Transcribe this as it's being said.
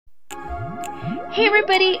Hey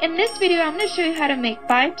everybody, in this video I'm going to show you how to make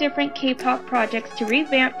 5 different K-pop projects to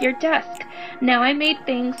revamp your desk. Now I made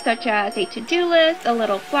things such as a to-do list, a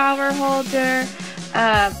little flower holder,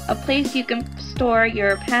 a place you can store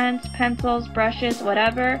your pens, pencils, brushes,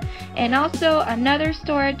 whatever, and also another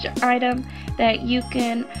storage item that you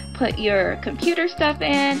can put your computer stuff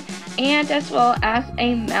in, and as well as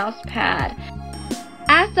a mouse pad.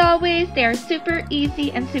 As always, they are super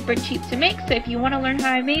easy and super cheap to make, so if you want to learn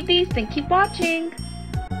how I made these, then keep watching.